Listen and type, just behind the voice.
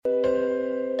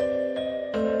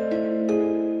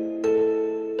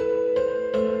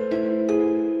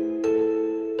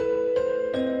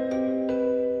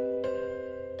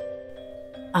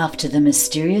After the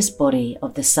mysterious body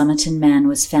of the Somerton man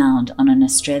was found on an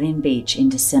Australian beach in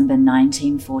December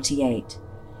 1948,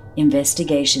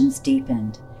 investigations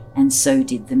deepened, and so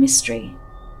did the mystery.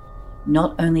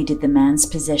 Not only did the man's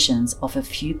possessions offer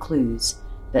few clues,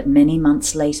 but many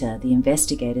months later the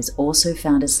investigators also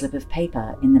found a slip of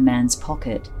paper in the man's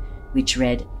pocket, which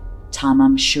read,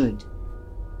 "Tamam shud,"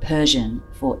 Persian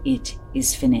for "it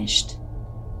is finished."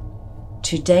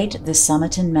 To date, the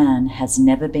Somerton man has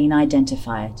never been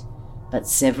identified, but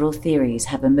several theories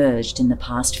have emerged in the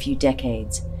past few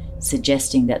decades,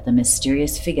 suggesting that the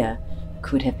mysterious figure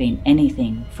could have been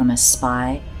anything from a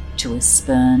spy to a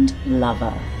spurned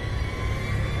lover.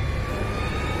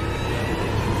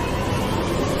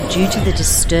 Due to the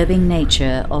disturbing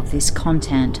nature of this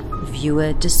content,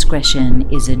 viewer discretion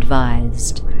is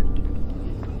advised.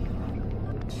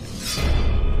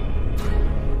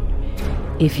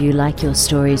 If you like your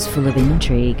stories full of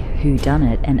intrigue,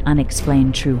 whodunit, and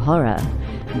unexplained true horror,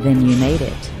 then you made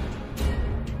it.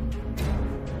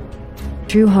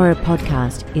 True Horror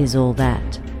Podcast is all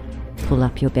that. Pull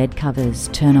up your bed covers,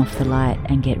 turn off the light,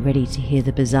 and get ready to hear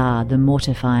the bizarre, the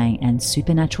mortifying, and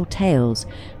supernatural tales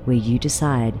where you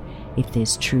decide if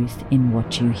there's truth in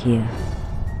what you hear.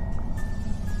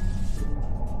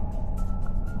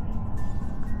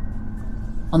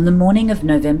 On the morning of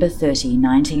November 30,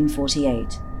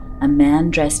 1948, a man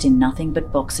dressed in nothing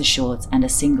but boxer shorts and a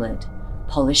singlet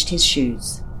polished his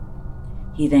shoes.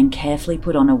 He then carefully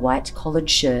put on a white collared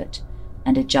shirt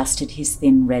and adjusted his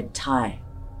thin red tie.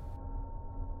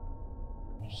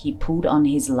 He pulled on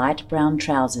his light brown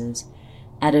trousers,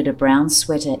 added a brown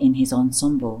sweater in his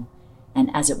ensemble, and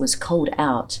as it was cold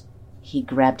out, he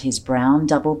grabbed his brown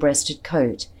double-breasted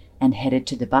coat and headed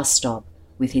to the bus stop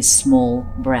with his small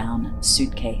brown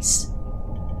suitcase.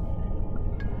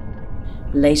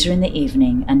 Later in the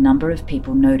evening, a number of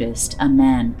people noticed a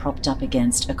man propped up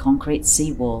against a concrete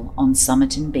seawall on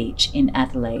Somerton Beach in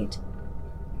Adelaide.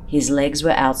 His legs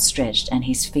were outstretched and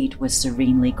his feet were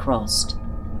serenely crossed.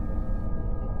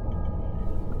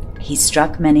 He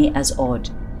struck many as odd.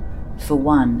 For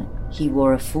one, he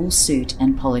wore a full suit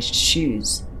and polished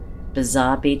shoes,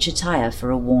 bizarre beach attire for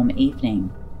a warm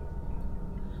evening.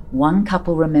 One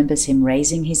couple remembers him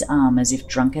raising his arm as if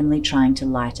drunkenly trying to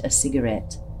light a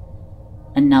cigarette.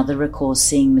 Another recalls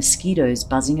seeing mosquitoes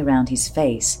buzzing around his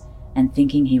face and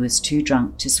thinking he was too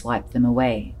drunk to swipe them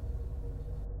away.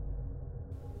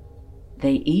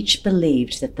 They each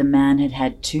believed that the man had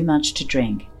had too much to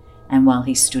drink, and while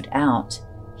he stood out,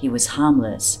 he was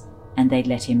harmless, and they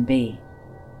let him be.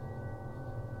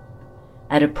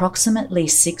 At approximately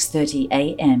 6:30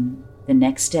 a.m. the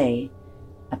next day,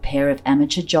 a pair of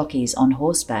amateur jockeys on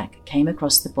horseback came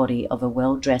across the body of a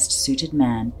well-dressed suited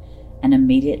man and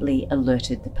immediately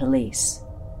alerted the police.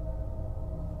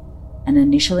 An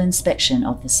initial inspection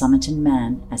of the Somerton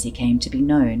man, as he came to be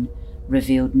known,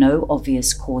 revealed no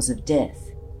obvious cause of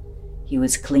death. He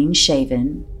was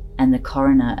clean-shaven, and the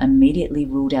coroner immediately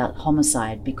ruled out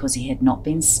homicide because he had not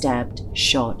been stabbed,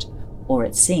 shot, or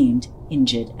it seemed,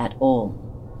 injured at all.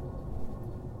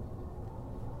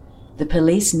 The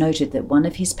police noted that one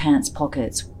of his pants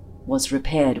pockets was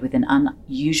repaired with an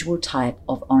unusual type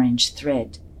of orange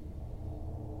thread.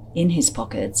 In his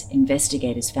pockets,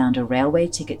 investigators found a railway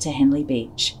ticket to Henley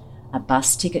Beach, a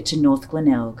bus ticket to North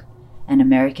Glenelg, an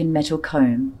American metal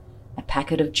comb, a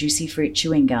packet of juicy fruit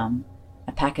chewing gum,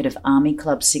 a packet of Army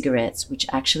Club cigarettes which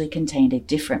actually contained a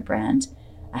different brand,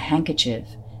 a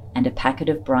handkerchief, and a packet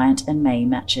of Bryant and May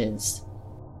matches.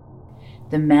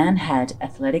 The man had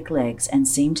athletic legs and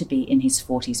seemed to be in his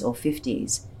 40s or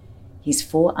 50s. His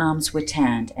forearms were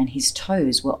tanned and his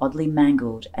toes were oddly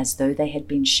mangled as though they had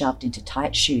been shoved into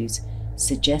tight shoes,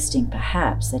 suggesting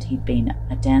perhaps that he'd been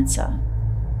a dancer.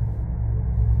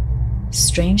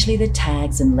 Strangely, the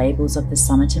tags and labels of the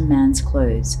Somerton man's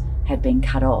clothes had been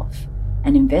cut off,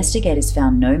 and investigators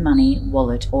found no money,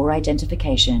 wallet, or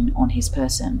identification on his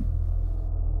person.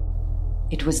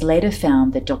 It was later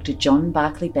found that Dr. John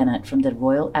Barclay Bennett from the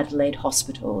Royal Adelaide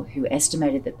Hospital, who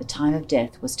estimated that the time of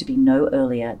death was to be no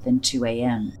earlier than 2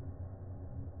 a.m.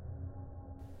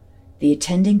 The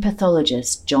attending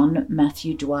pathologist, John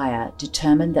Matthew Dwyer,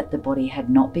 determined that the body had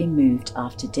not been moved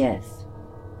after death.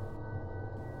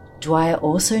 Dwyer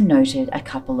also noted a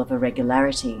couple of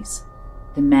irregularities.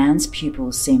 The man's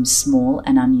pupils seemed small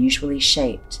and unusually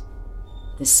shaped.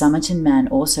 The Somerton man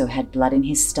also had blood in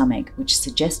his stomach, which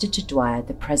suggested to Dwyer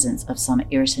the presence of some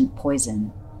irritant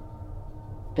poison.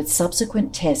 But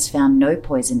subsequent tests found no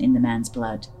poison in the man's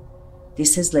blood.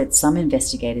 This has led some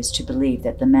investigators to believe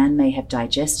that the man may have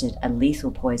digested a lethal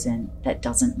poison that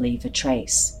doesn't leave a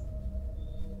trace.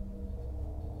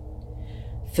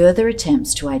 Further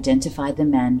attempts to identify the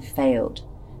man failed.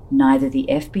 Neither the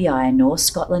FBI nor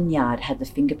Scotland Yard had the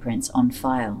fingerprints on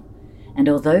file, and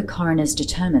although coroners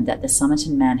determined that the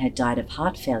Somerton man had died of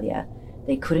heart failure,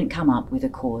 they couldn't come up with a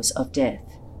cause of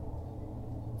death.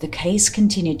 The case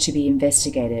continued to be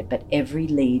investigated, but every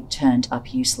lead turned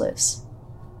up useless.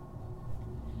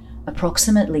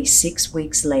 Approximately 6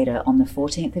 weeks later, on the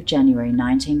 14th of January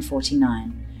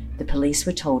 1949, the police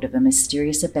were told of a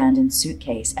mysterious abandoned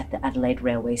suitcase at the Adelaide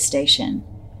railway station.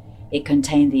 It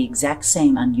contained the exact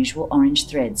same unusual orange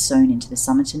thread sewn into the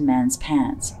Somerton man's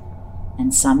pants,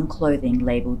 and some clothing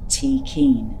labelled T.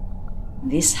 Keane.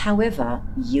 This, however,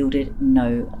 yielded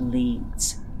no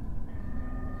leads.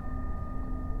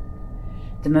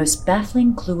 The most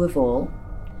baffling clue of all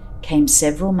came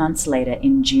several months later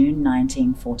in June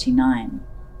 1949.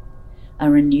 A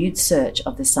renewed search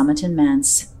of the Somerton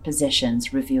man's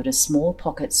possessions revealed a small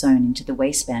pocket sewn into the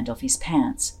waistband of his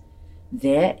pants.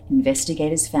 There,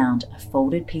 investigators found a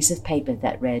folded piece of paper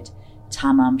that read,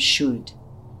 Tamam Shud.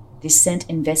 This sent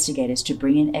investigators to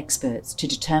bring in experts to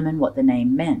determine what the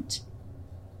name meant.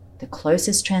 The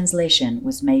closest translation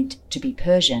was made to be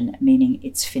Persian, meaning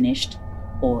it's finished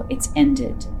or it's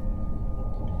ended.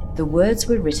 The words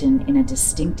were written in a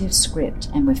distinctive script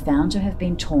and were found to have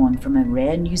been torn from a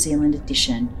rare New Zealand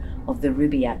edition of the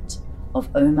Rubaiyat of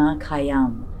Omar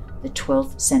Khayyam, the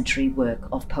 12th century work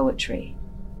of poetry.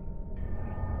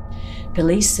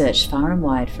 Police searched far and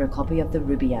wide for a copy of the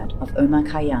Rubaiyat of Omar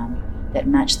Khayyam that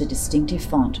matched the distinctive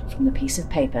font from the piece of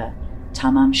paper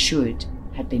Tamam Shud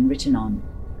had been written on.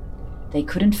 They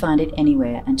couldn't find it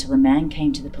anywhere until a man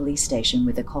came to the police station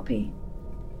with a copy.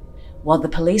 While the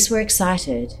police were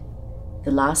excited,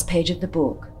 the last page of the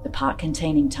book, the part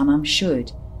containing Tamam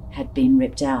Shud, had been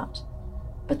ripped out.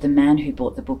 But the man who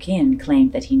brought the book in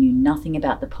claimed that he knew nothing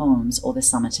about the poems or the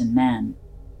Somerton man.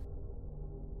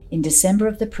 In December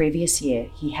of the previous year,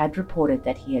 he had reported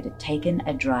that he had taken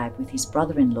a drive with his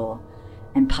brother-in-law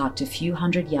and parked a few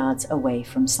hundred yards away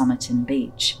from Somerton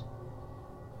Beach.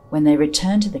 When they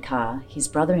returned to the car, his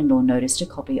brother-in-law noticed a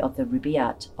copy of the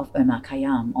Rubaiyat of Omar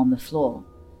Khayyam on the floor.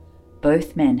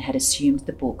 Both men had assumed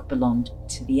the book belonged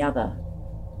to the other.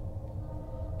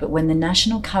 But when the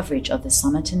national coverage of the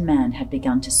Somerton man had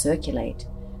begun to circulate,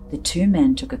 the two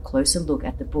men took a closer look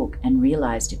at the book and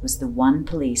realized it was the one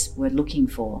police were looking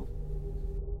for.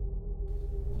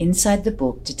 Inside the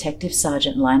book, Detective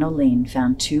Sergeant Lionel Lean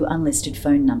found 2 unlisted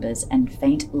phone numbers and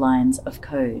faint lines of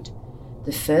code.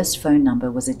 The first phone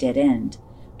number was a dead end,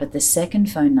 but the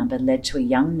second phone number led to a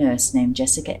young nurse named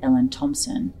Jessica Ellen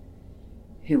Thompson,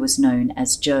 who was known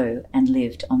as Jo and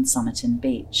lived on Somerton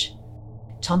Beach.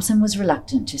 Thompson was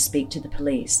reluctant to speak to the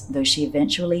police, though she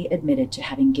eventually admitted to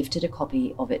having gifted a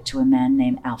copy of it to a man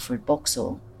named Alfred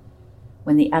Boxall.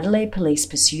 When the Adelaide police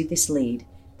pursued this lead,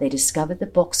 they discovered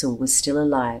that Boxall was still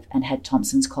alive and had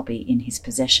Thompson's copy in his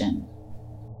possession.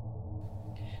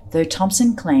 Though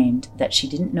Thompson claimed that she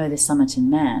didn't know the Somerton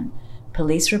man,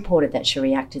 police reported that she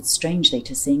reacted strangely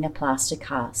to seeing a plaster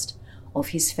cast of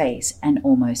his face and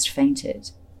almost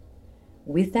fainted.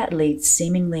 With that lead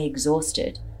seemingly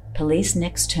exhausted, police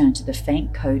next turned to the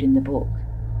faint code in the book.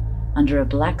 Under a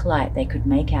black light, they could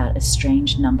make out a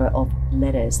strange number of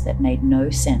letters that made no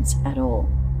sense at all.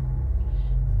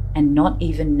 And not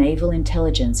even naval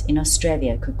intelligence in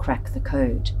Australia could crack the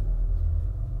code.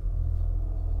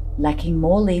 Lacking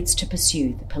more leads to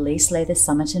pursue, the police lay the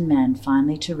Somerton man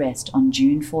finally to rest on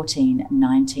June 14,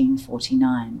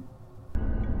 1949.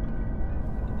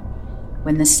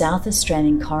 When the South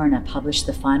Australian coroner published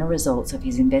the final results of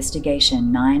his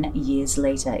investigation 9 years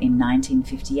later in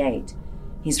 1958,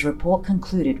 his report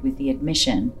concluded with the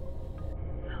admission,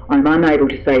 I'm unable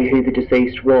to say who the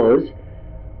deceased was.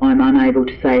 I'm unable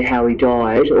to say how he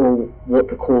died or what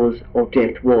the cause of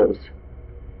death was.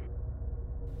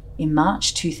 In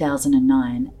March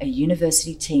 2009, a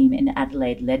university team in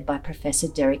Adelaide led by Professor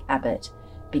Derek Abbott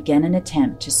began an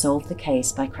attempt to solve the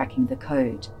case by cracking the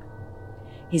code.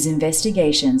 His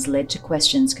investigations led to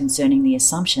questions concerning the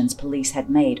assumptions police had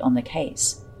made on the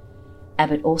case.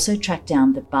 Abbott also tracked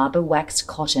down the Barber waxed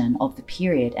cotton of the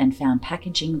period and found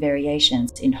packaging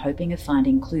variations in hoping of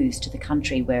finding clues to the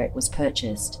country where it was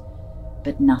purchased,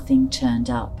 but nothing turned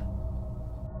up.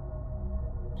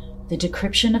 The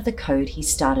decryption of the code he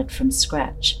started from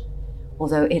scratch,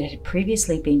 although it had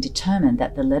previously been determined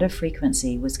that the letter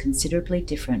frequency was considerably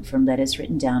different from letters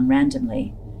written down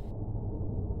randomly.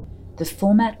 The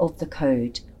format of the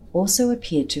code also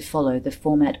appeared to follow the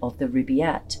format of the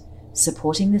Rubaiyat,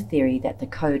 supporting the theory that the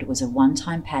code was a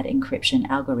one-time pad encryption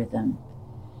algorithm.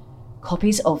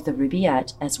 Copies of the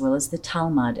Rubaiyat as well as the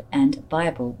Talmud and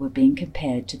Bible were being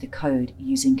compared to the code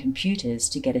using computers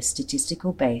to get a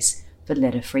statistical base for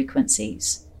letter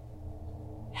frequencies.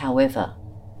 However,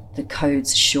 the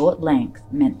code's short length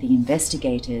meant the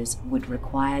investigators would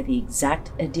require the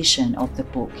exact edition of the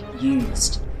book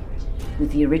used.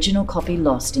 With the original copy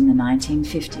lost in the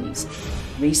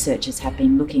 1950s, researchers have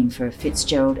been looking for a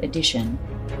Fitzgerald edition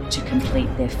to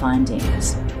complete their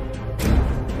findings.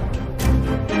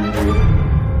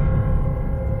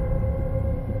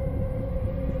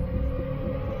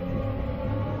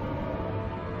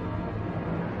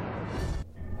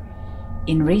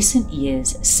 In recent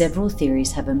years, several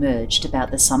theories have emerged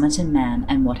about the Somerton man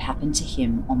and what happened to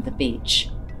him on the beach.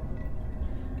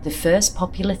 The first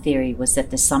popular theory was that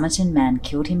the Somerton man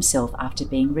killed himself after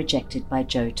being rejected by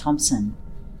Joe Thompson.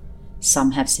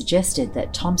 Some have suggested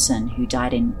that Thompson, who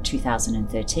died in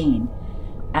 2013,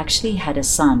 actually had a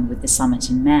son with the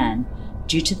Somerton man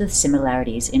due to the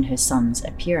similarities in her son's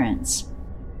appearance.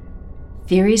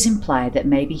 Theories imply that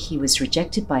maybe he was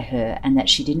rejected by her and that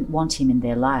she didn't want him in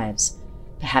their lives.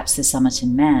 Perhaps the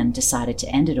Somerton man decided to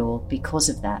end it all because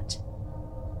of that.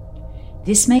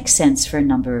 This makes sense for a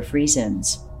number of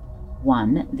reasons.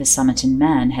 1, the Somerton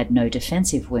man had no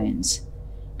defensive wounds.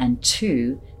 And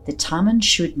 2, the Taman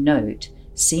Shud note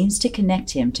seems to connect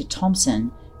him to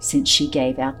Thompson since she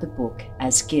gave out the book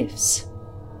as gifts.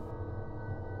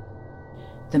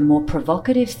 The more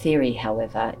provocative theory,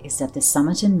 however, is that the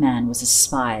Somerton man was a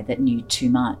spy that knew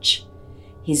too much.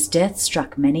 His death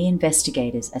struck many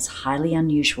investigators as highly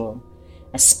unusual,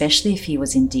 especially if he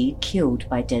was indeed killed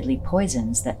by deadly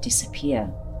poisons that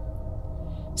disappear.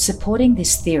 Supporting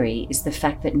this theory is the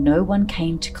fact that no one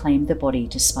came to claim the body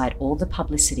despite all the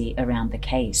publicity around the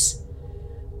case.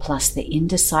 Plus, the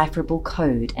indecipherable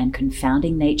code and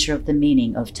confounding nature of the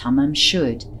meaning of Tamam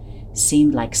Shud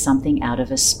seemed like something out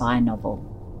of a spy novel.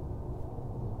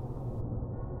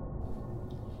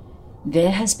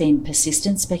 There has been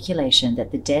persistent speculation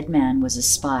that the dead man was a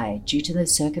spy due to the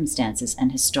circumstances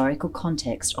and historical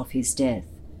context of his death.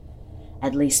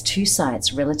 At least 2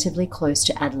 sites relatively close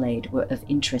to Adelaide were of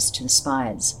interest to the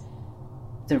spies: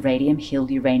 the Radium Hill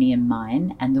uranium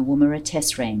mine and the Woomera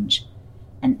Test Range,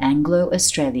 an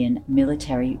Anglo-Australian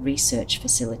military research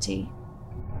facility.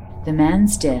 The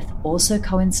man's death also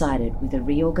coincided with a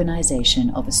reorganisation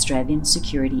of Australian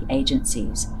security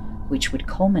agencies, which would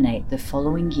culminate the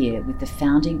following year with the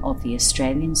founding of the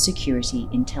Australian Security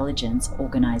Intelligence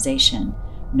Organisation,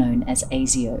 known as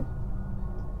ASIO.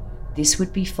 This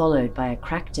would be followed by a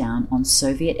crackdown on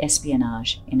Soviet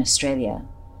espionage in Australia,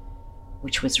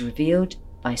 which was revealed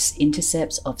by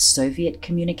intercepts of Soviet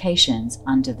communications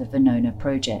under the Venona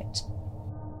project.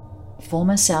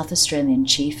 Former South Australian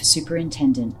Chief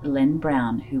Superintendent Len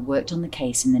Brown, who worked on the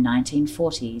case in the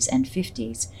 1940s and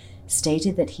 50s,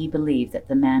 stated that he believed that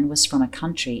the man was from a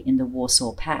country in the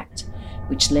Warsaw Pact,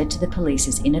 which led to the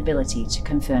police's inability to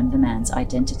confirm the man's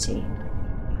identity.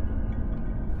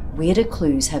 Weirder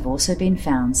clues have also been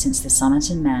found since the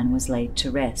Somerton man was laid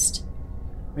to rest.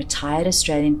 Retired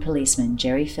Australian policeman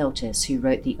Jerry Feltus, who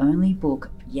wrote the only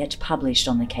book yet published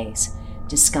on the case,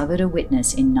 discovered a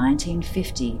witness in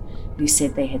 1950 who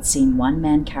said they had seen one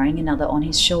man carrying another on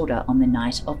his shoulder on the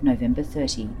night of November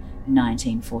 30,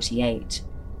 1948.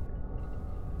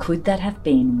 Could that have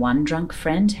been one drunk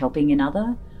friend helping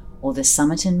another, or the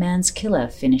Somerton man's killer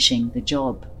finishing the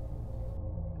job?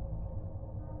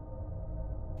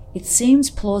 It seems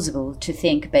plausible to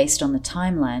think, based on the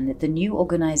timeline, that the new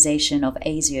organisation of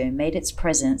ASIO made its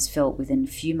presence felt within a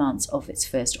few months of its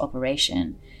first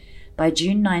operation. By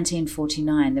June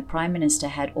 1949, the Prime Minister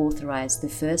had authorised the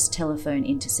first telephone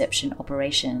interception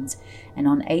operations, and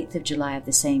on 8th of July of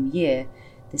the same year,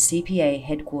 the CPA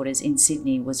headquarters in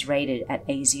Sydney was raided at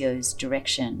ASIO's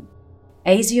direction.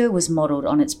 ASIO was modelled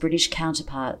on its British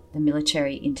counterpart, the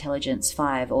Military Intelligence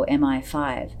 5 or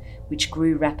MI5, which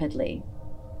grew rapidly.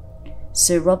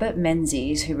 Sir Robert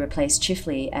Menzies, who replaced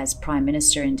Chifley as Prime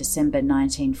Minister in December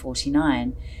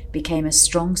 1949, became a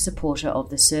strong supporter of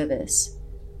the service.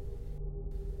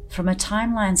 From a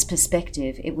timeline's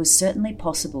perspective, it was certainly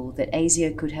possible that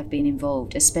ASIO could have been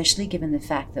involved, especially given the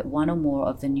fact that one or more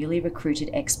of the newly recruited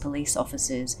ex-police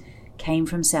officers came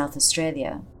from South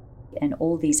Australia, and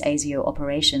all these ASIO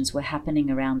operations were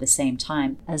happening around the same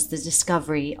time as the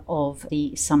discovery of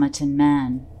the Somerton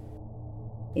man.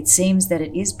 It seems that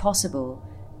it is possible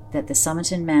that the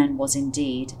Somerton man was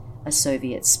indeed a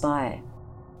Soviet spy.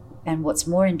 And what's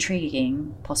more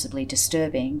intriguing, possibly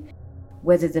disturbing,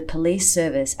 whether the police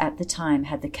service at the time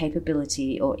had the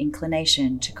capability or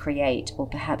inclination to create or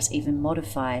perhaps even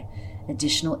modify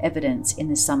additional evidence in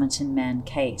the Somerton man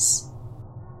case.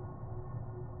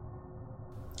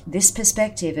 This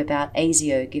perspective about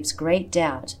ASIO gives great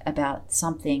doubt about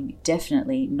something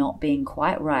definitely not being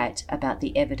quite right about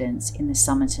the evidence in the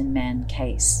Somerton man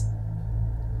case.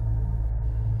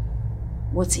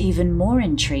 What's even more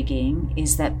intriguing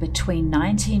is that between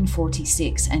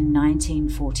 1946 and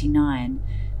 1949,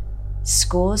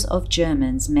 scores of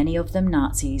Germans, many of them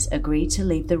Nazis, agreed to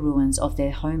leave the ruins of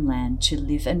their homeland to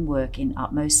live and work in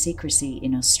utmost secrecy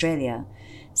in Australia,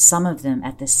 some of them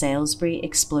at the Salisbury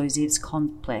Explosives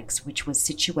Complex, which was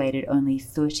situated only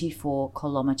 34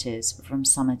 kilometres from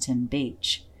Somerton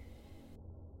Beach.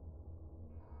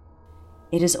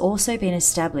 It has also been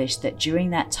established that during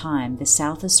that time the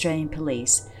South Australian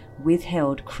Police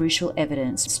withheld crucial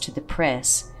evidence to the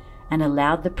press and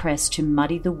allowed the press to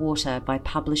muddy the water by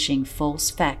publishing false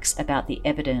facts about the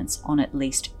evidence on at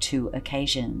least 2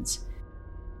 occasions.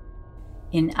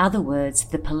 In other words,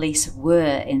 the police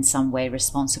were in some way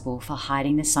responsible for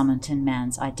hiding the Somerton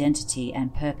man's identity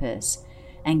and purpose,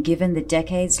 and given the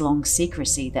decades-long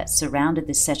secrecy that surrounded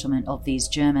the settlement of these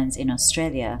Germans in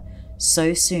Australia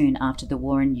so soon after the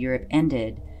war in Europe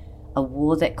ended, a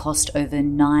war that cost over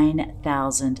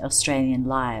 9,000 Australian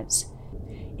lives,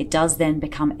 it does then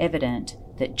become evident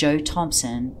that Jo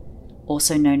Thompson,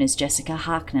 also known as Jessica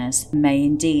Harkness, may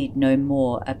indeed know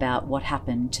more about what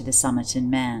happened to the Somerton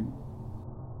man.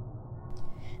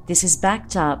 This is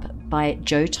backed up by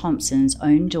Jo Thompson's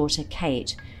own daughter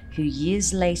Kate, who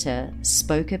years later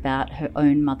spoke about her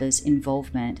own mother's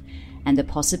involvement and the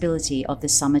possibility of the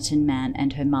Somerton man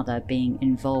and her mother being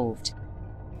involved.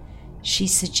 She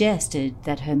suggested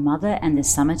that her mother and the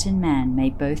Somerton man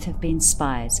may both have been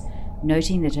spies,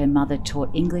 noting that her mother taught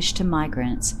English to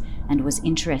migrants and was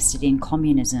interested in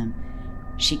communism.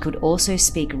 She could also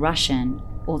speak Russian,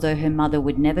 although her mother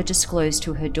would never disclose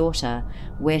to her daughter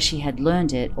where she had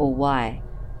learned it or why.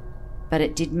 But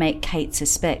it did make Kate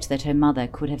suspect that her mother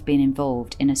could have been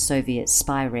involved in a Soviet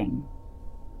spy ring.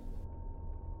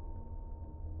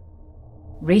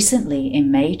 Recently, in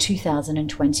May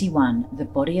 2021, the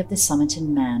body of the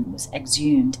Somerton man was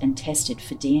exhumed and tested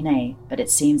for DNA, but it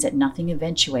seems that nothing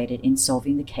eventuated in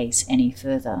solving the case any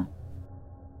further.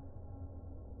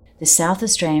 The South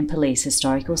Australian Police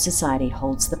Historical Society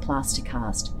holds the plaster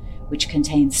cast, which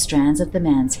contains strands of the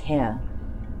man's hair.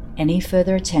 Any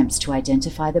further attempts to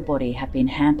identify the body have been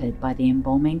hampered by the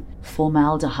embalming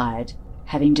formaldehyde,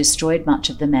 having destroyed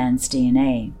much of the man's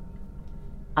DNA.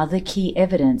 Other key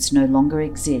evidence no longer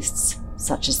exists,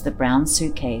 such as the brown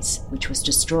suitcase, which was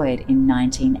destroyed in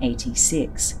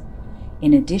 1986.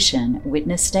 In addition,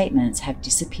 witness statements have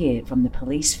disappeared from the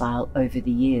police file over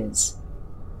the years.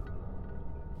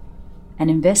 An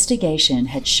investigation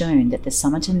had shown that the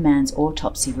Somerton man's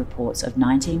autopsy reports of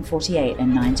 1948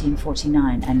 and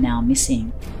 1949 are now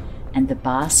missing, and the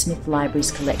Barr Smith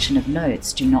Library's collection of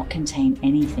notes do not contain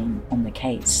anything on the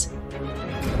case.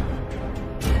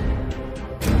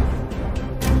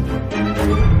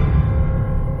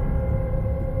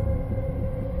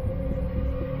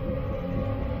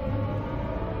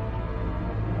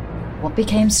 What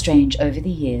became strange over the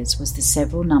years was the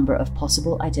several number of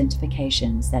possible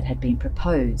identifications that had been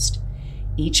proposed.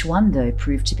 Each one, though,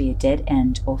 proved to be a dead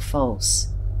end or false.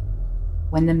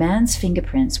 When the man's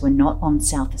fingerprints were not on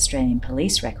South Australian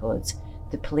police records,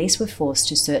 the police were forced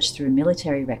to search through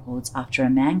military records after a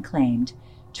man claimed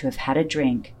to have had a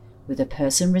drink with a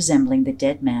person resembling the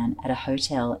dead man at a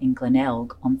hotel in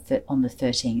Glenelg on the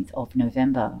 13th of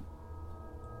November.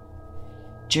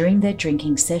 During their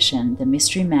drinking session, the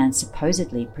mystery man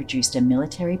supposedly produced a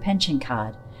military pension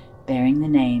card bearing the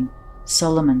name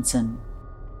Solomonson.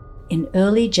 In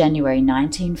early January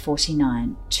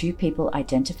 1949, 2 people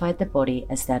identified the body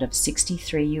as that of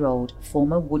 63-year-old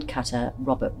former woodcutter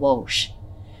Robert Walsh.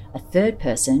 A third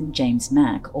person, James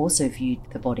Mack, also viewed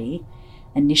the body,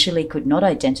 initially could not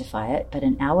identify it, but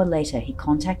an hour later he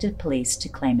contacted police to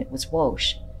claim it was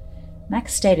Walsh. Mack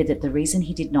stated that the reason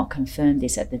he did not confirm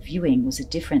this at the viewing was a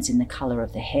difference in the colour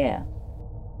of the hair.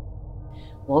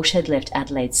 Walsh had left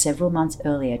Adelaide several months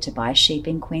earlier to buy sheep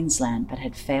in Queensland, but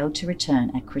had failed to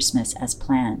return at Christmas as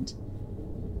planned.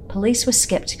 Police were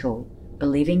sceptical,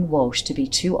 believing Walsh to be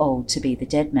too old to be the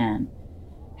dead man.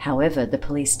 However, the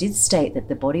police did state that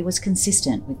the body was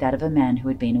consistent with that of a man who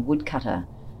had been a woodcutter,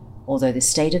 although the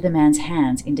state of the man's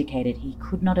hands indicated he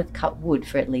could not have cut wood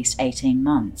for at least 18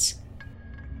 months.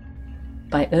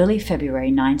 By early February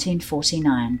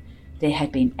 1949, there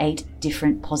had been 8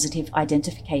 different positive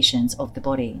identifications of the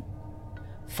body.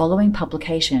 Following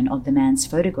publication of the man's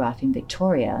photograph in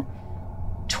Victoria,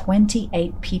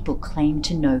 28 people claimed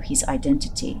to know his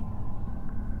identity.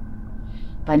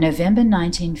 By November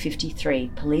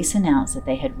 1953, police announced that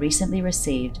they had recently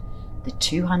received the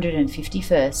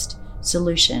 251st,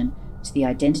 solution to the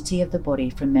identity of the body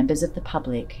from members of the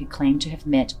public who claimed to have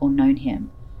met or known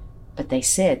him, but they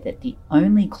said that the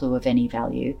only clue of any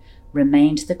value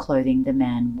remained the clothing the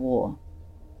man wore.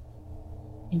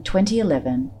 In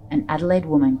 2011, an Adelaide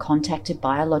woman contacted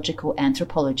biological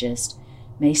anthropologist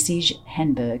Maisige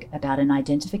Henberg about an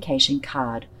identification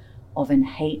card of an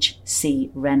H.C.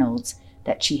 Reynolds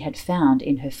that she had found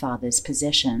in her father's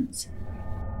possessions.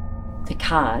 The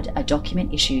card, a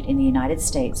document issued in the United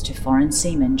States to foreign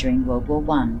seamen during World War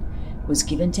I, was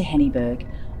given to Henneberg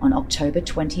on October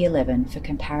 2011 for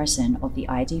comparison of the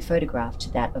ID photograph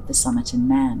to that of the Somerton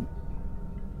man.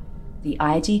 The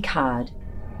ID card,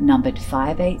 numbered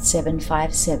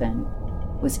 58757,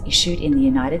 was issued in the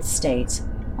United States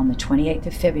on the 28th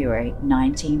of February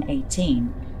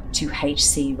 1918 to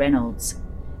H.C. Reynolds,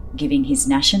 giving his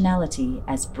nationality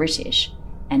as British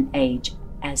and age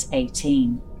as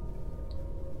 18.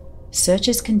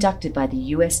 Searches conducted by the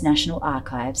US National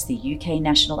Archives, the UK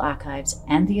National Archives,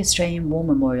 and the Australian War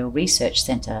Memorial Research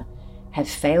Centre have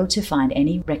failed to find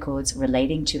any records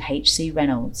relating to H.C.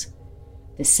 Reynolds.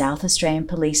 The South Australian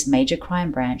Police Major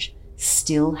Crime Branch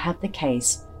still have the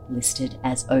case listed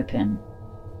as open.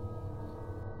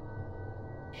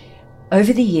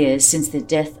 Over the years since the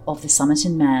death of the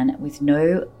Somerton man, with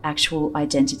no actual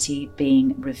identity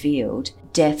being revealed,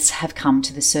 deaths have come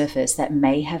to the surface that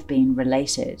may have been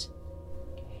related.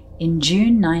 In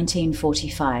June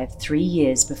 1945, 3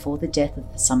 years before the death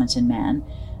of the Somerton man,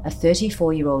 a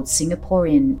 34-year-old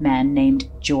Singaporean man named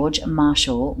George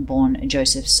Marshall, born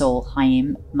Joseph Saul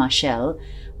Haim Marshall,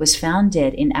 was found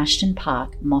dead in Ashton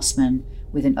Park, Mosman,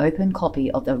 with an open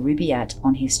copy of the Rubaiyat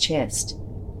on his chest.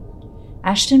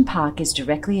 Ashton Park is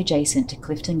directly adjacent to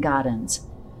Clifton Gardens.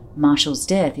 Marshall's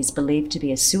death is believed to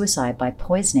be a suicide by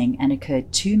poisoning and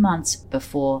occurred 2 months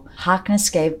before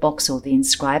Harkness gave Boxall the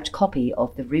inscribed copy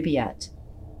of the Rubaiyat.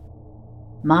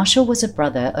 Marshall was a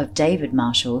brother of David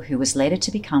Marshall, who was later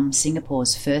to become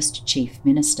Singapore's first chief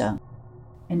minister.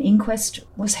 An inquest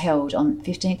was held on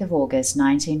 15th of August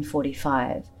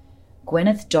 1945.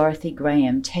 Gwyneth Dorothy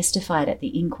Graham testified at the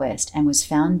inquest and was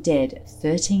found dead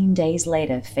 13 days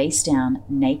later, face down,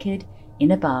 naked,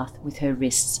 in a bath with her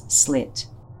wrists slit.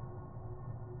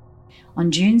 On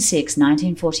June 6,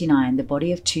 1949, the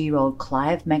body of 2-year-old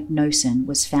Clive Macnosen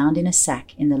was found in a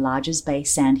sack in the Larges Bay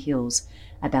Sandhills,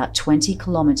 about 20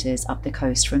 kilometres up the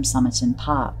coast from Somerton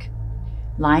Park.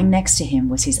 Lying next to him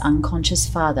was his unconscious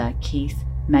father, Keith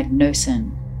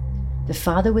Macnosen. The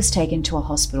father was taken to a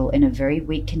hospital in a very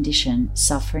weak condition,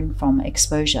 suffering from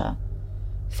exposure.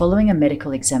 Following a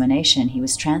medical examination, he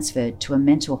was transferred to a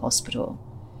mental hospital.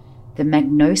 The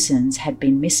Macnosens had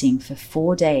been missing for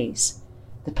 4 days.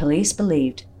 The police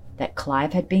believed that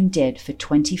Clive had been dead for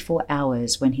 24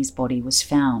 hours when his body was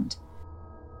found.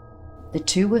 The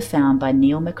two were found by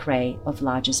Neil McRae of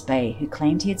Larges Bay, who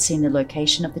claimed he had seen the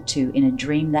location of the two in a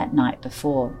dream that night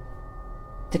before.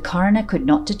 The coroner could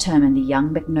not determine the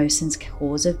young Macnosen's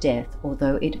cause of death,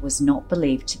 although it was not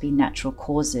believed to be natural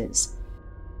causes.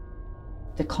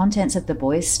 The contents of the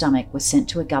boy's stomach were sent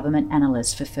to a government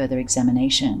analyst for further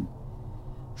examination.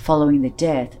 Following the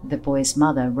death, the boy's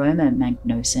mother, Roma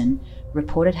Macnosen,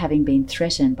 reported having been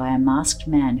threatened by a masked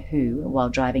man who, while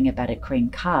driving a battered cream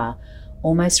car,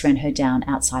 almost ran her down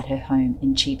outside her home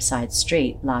in Cheapside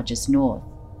Street, Larges North.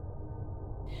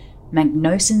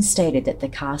 Macnosen stated that the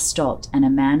car stopped and a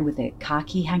man with a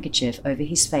khaki handkerchief over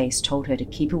his face told her to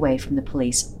keep away from the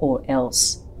police or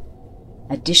else.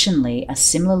 Additionally, a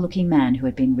similar-looking man who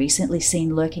had been recently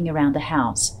seen lurking around the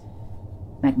house.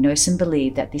 Macnosen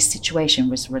believed that this situation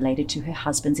was related to her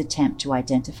husband's attempt to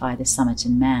identify the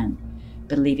Somerton man,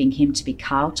 believing him to be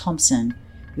Carl Thompson,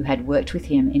 who had worked with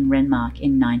him in Renmark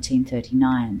in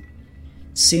 1939.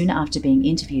 Soon after being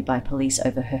interviewed by police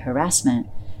over her harassment,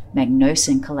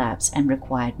 Macnosen collapsed and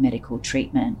required medical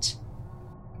treatment.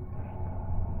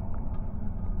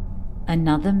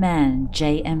 Another man,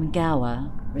 J.M.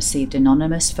 Gower, received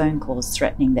anonymous phone calls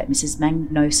threatening that Mrs.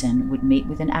 Macnosen would meet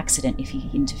with an accident if he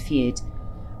interfered,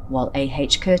 while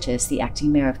A.H. Curtis, the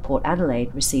acting mayor of Port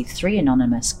Adelaide, received 3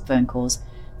 anonymous phone calls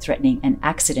threatening an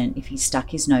accident if he stuck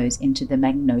his nose into the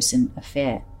Macnosen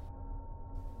affair.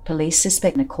 Police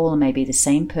suspect the caller may be the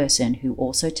same person who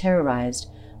also terrorised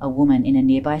a woman in a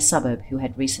nearby suburb who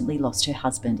had recently lost her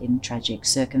husband in tragic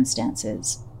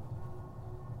circumstances.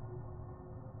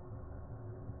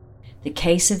 The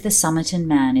case of the Somerton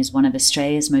man is one of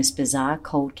Australia's most bizarre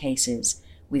cold cases,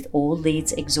 with all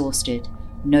leads exhausted,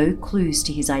 no clues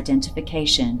to his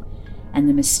identification, and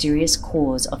the mysterious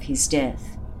cause of his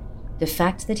death. The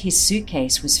fact that his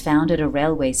suitcase was found at a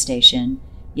railway station,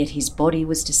 yet his body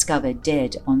was discovered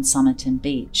dead on Somerton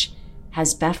Beach,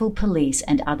 has baffled police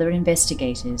and other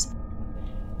investigators.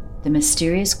 The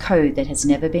mysterious code that has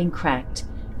never been cracked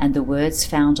and the words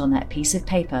found on that piece of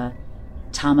paper,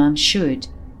 Tamam Shud,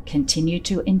 continue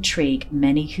to intrigue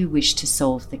many who wish to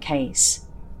solve the case.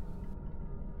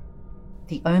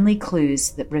 The only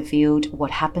clues that revealed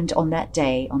what happened on that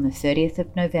day, on the 30th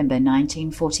of November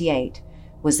 1948,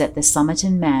 was that the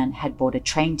Somerton man had bought a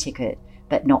train ticket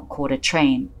but not caught a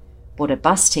train, bought a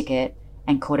bus ticket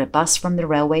and caught a bus from the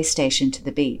railway station to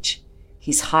the beach.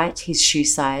 His height, his shoe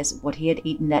size, what he had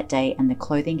eaten that day and the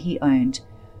clothing he owned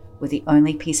were the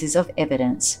only pieces of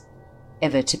evidence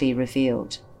ever to be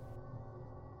revealed.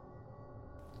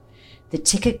 The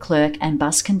ticket clerk and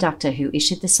bus conductor who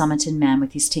issued the Somerton man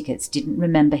with his tickets didn't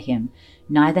remember him,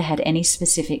 neither had any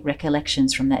specific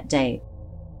recollections from that day.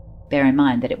 Bear in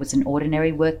mind that it was an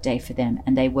ordinary work day for them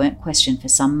and they weren't questioned for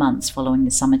some months following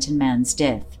the Somerton man's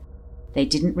death. They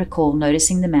didn't recall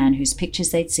noticing the man whose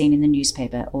pictures they'd seen in the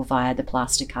newspaper or via the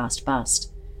plaster cast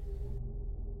bust.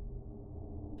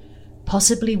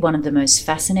 Possibly one of the most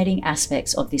fascinating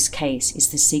aspects of this case is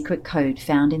the secret code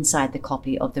found inside the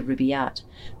copy of the Rubaiyat,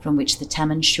 from which the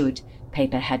Tamam Shud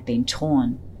paper had been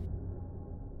torn.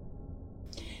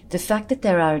 The fact that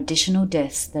there are additional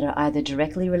deaths that are either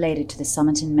directly related to the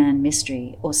Somerton man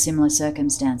mystery or similar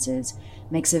circumstances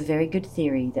makes a very good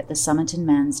theory that the Somerton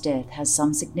man's death has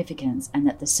some significance and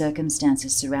that the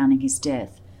circumstances surrounding his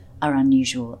death are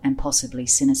unusual and possibly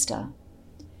sinister.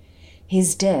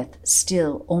 His death,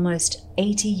 still almost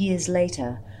 80 years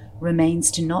later, remains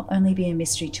to not only be a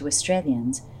mystery to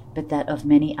Australians, but that of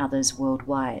many others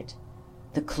worldwide.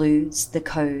 The clues, the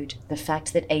code, the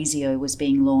fact that ASIO was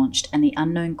being launched, and the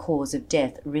unknown cause of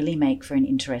death really make for an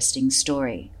interesting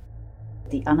story.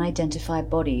 The unidentified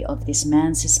body of this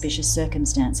man's suspicious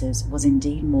circumstances was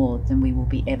indeed more than we will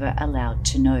be ever allowed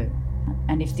to know.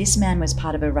 And if this man was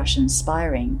part of a Russian spy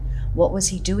ring, what was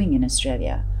he doing in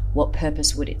Australia? What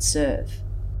purpose would it serve?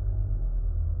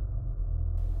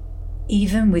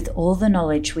 Even with all the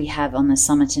knowledge we have on the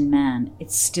Somerton man,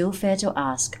 it's still fair to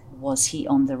ask, was he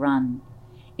on the run?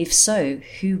 If so,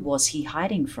 who was he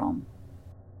hiding from?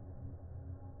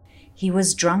 He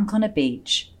was drunk on a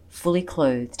beach, fully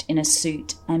clothed in a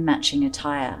suit and matching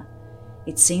attire.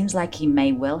 It seems like he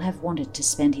may well have wanted to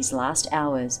spend his last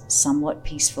hours somewhat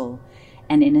peaceful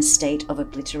and in a state of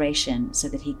obliteration so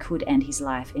that he could end his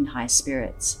life in high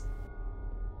spirits.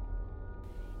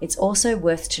 It's also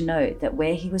worth to note that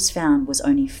where he was found was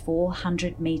only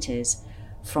 400 metres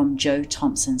from Joe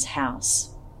Thompson's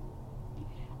house.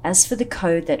 As for the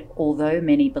code that, although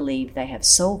many believe they have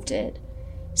solved it,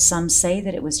 some say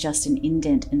that it was just an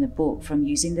indent in the book from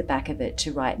using the back of it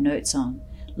to write notes on,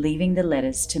 leaving the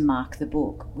letters to mark the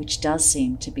book, which does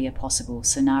seem to be a possible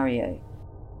scenario.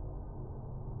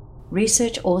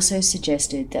 Research also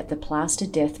suggested that the plaster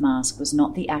death mask was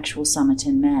not the actual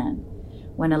Somerton man.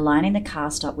 When aligning the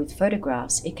cast up with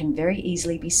photographs, it can very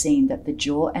easily be seen that the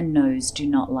jaw and nose do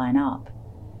not line up.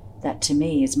 That to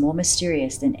me is more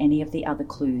mysterious than any of the other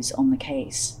clues on the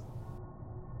case.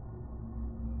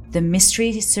 The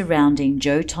mystery surrounding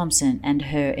Jo Thompson and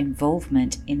her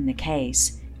involvement in the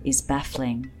case is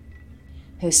baffling.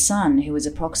 Her son, who was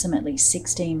approximately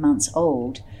 16 months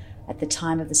old at the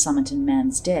time of the Somerton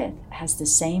man's death, has the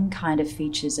same kind of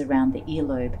features around the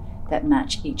earlobe that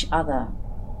match each other.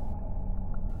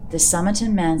 The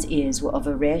Somerton man's ears were of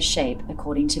a rare shape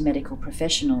according to medical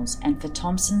professionals, and for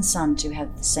Thompson's son to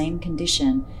have the same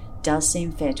condition does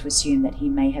seem fair to assume that he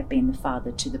may have been the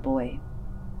father to the boy.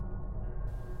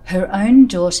 Her own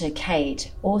daughter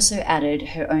Kate also added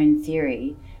her own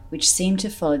theory, which seemed to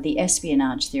follow the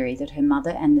espionage theory that her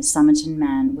mother and the Somerton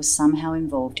man were somehow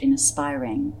involved in a spy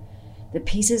ring. The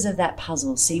pieces of that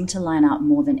puzzle seem to line up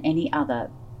more than any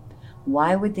other.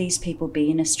 Why would these people be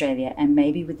in Australia, and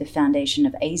maybe with the foundation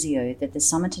of ASIO, that the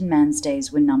Somerton man's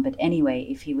days were numbered anyway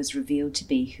if he was revealed to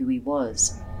be who he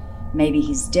was? Maybe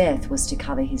his death was to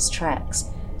cover his tracks,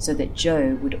 so that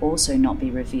Jo would also not be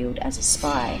revealed as a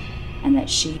spy, and that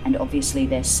she and obviously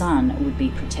their son would be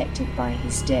protected by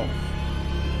his death.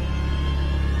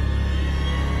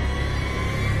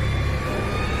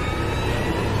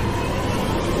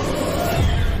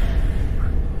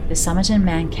 The Somerton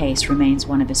man case remains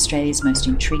one of Australia's most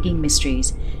intriguing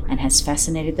mysteries and has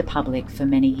fascinated the public for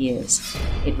many years.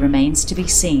 It remains to be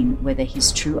seen whether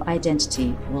his true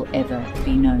identity will ever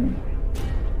be known.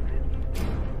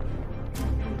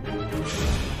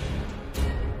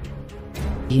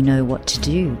 You know what to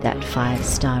do, that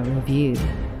 5-star review.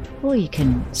 Or you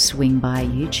can swing by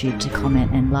YouTube to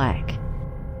comment and like.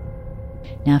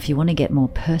 Now, if you want to get more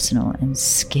personal and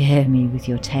scare me with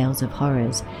your tales of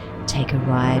horrors, take a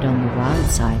ride on the wild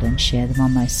side and share them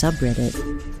on my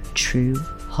subreddit. true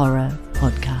horror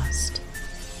podcast.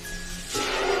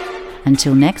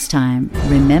 Until next time,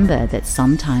 remember that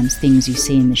sometimes things you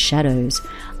see in the shadows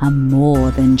are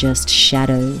more than just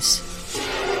shadows.